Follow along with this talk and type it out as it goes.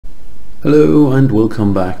Hello and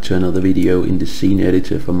welcome back to another video in the scene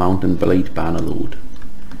editor for Mount Blade Bannerlord.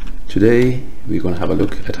 Today we're going to have a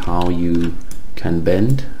look at how you can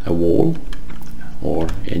bend a wall or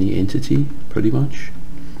any entity pretty much,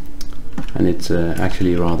 and it's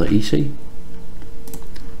actually rather easy.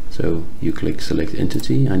 So you click select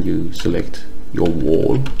entity and you select your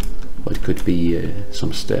wall, or it could be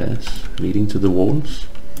some stairs leading to the walls.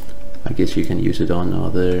 I guess you can use it on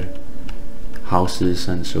other houses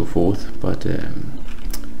and so forth, but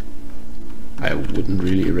I wouldn't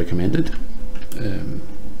really recommend it.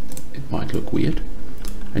 It might look weird.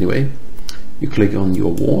 Anyway, you click on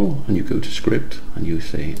your wall and you go to script and you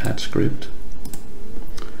say add script,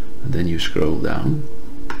 and then you scroll down,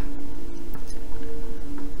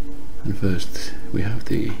 and first we have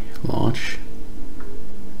the large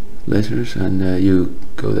letters, and you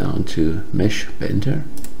go down to mesh bender,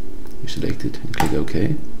 you select it and click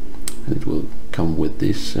OK, and it will come with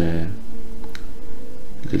this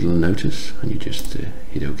little notice, and you just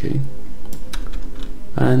hit OK,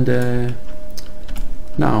 and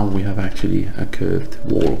now we have actually a curved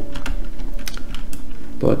wall.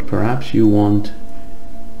 But perhaps you want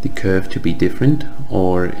the curve to be different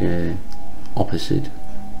or opposite.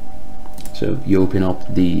 So you open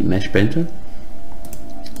up the mesh bender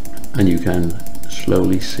and you can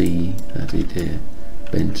slowly see that it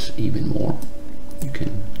bends even more. You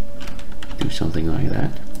can do something like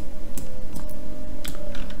that,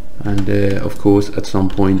 and of course at some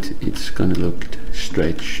point it's gonna look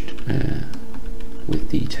stretched with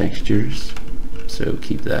the textures, so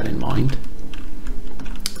keep that in mind.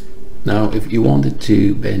 Now if you want it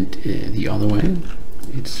to bend the other way,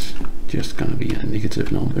 it's just gonna be a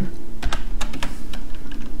negative number,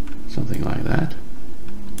 something like that,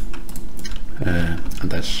 and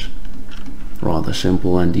that's rather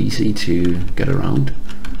simple and easy to get around.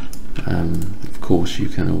 Of course you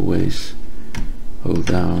can always hold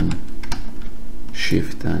down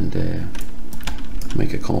shift and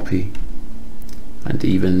make a copy, and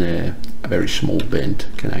even a very small bend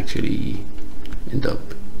can actually end up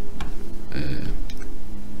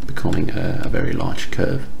becoming a very large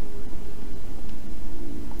curve.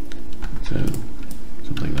 So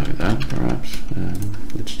something like that perhaps.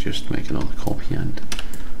 Let's just make another copy and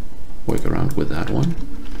work around with that one.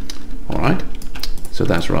 Alright, so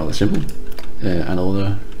that's rather simple.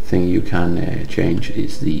 Another thing you can change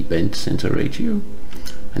is the bend center ratio,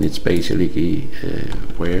 and it's basically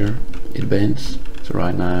where it bends. So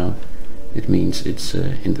right now it means it's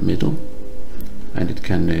in the middle, and it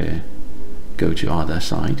can go to other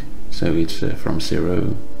side, so it's from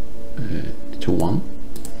 0 to 1.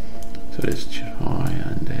 So let's try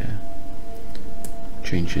and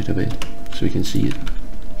change it a bit so we can see it.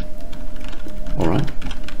 Alright,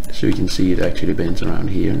 so you can see it actually bends around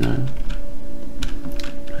here now,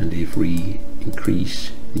 and if we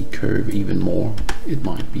increase the curve even more, it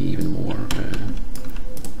might be even more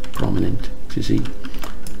prominent to see.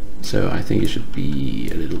 So I think you should be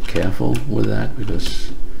a little careful with that,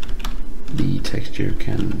 because the texture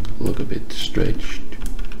can look a bit stretched.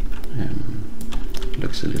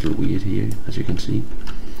 Looks a little weird here, as you can see,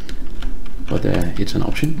 but it's an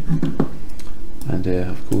option. And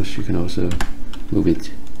of course you can also move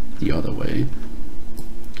it the other way.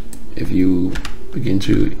 If you begin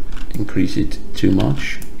to increase it too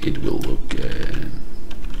much, it will look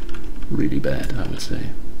really bad, I would say.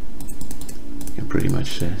 You can pretty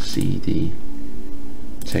much see the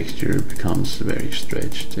texture becomes very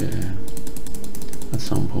stretched at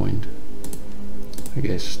some point. I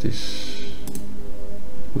guess this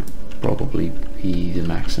would probably be the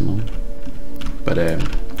maximum, but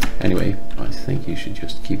anyway, I think you should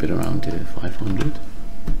just keep it around 500.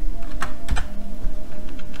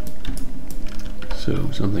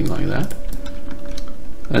 So something like that.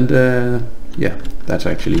 And yeah, that's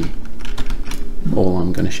actually all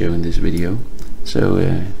I'm going to show in this video.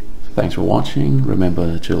 So thanks for watching.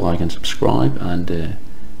 Remember to like and subscribe, and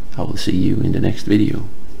I will see you in the next video.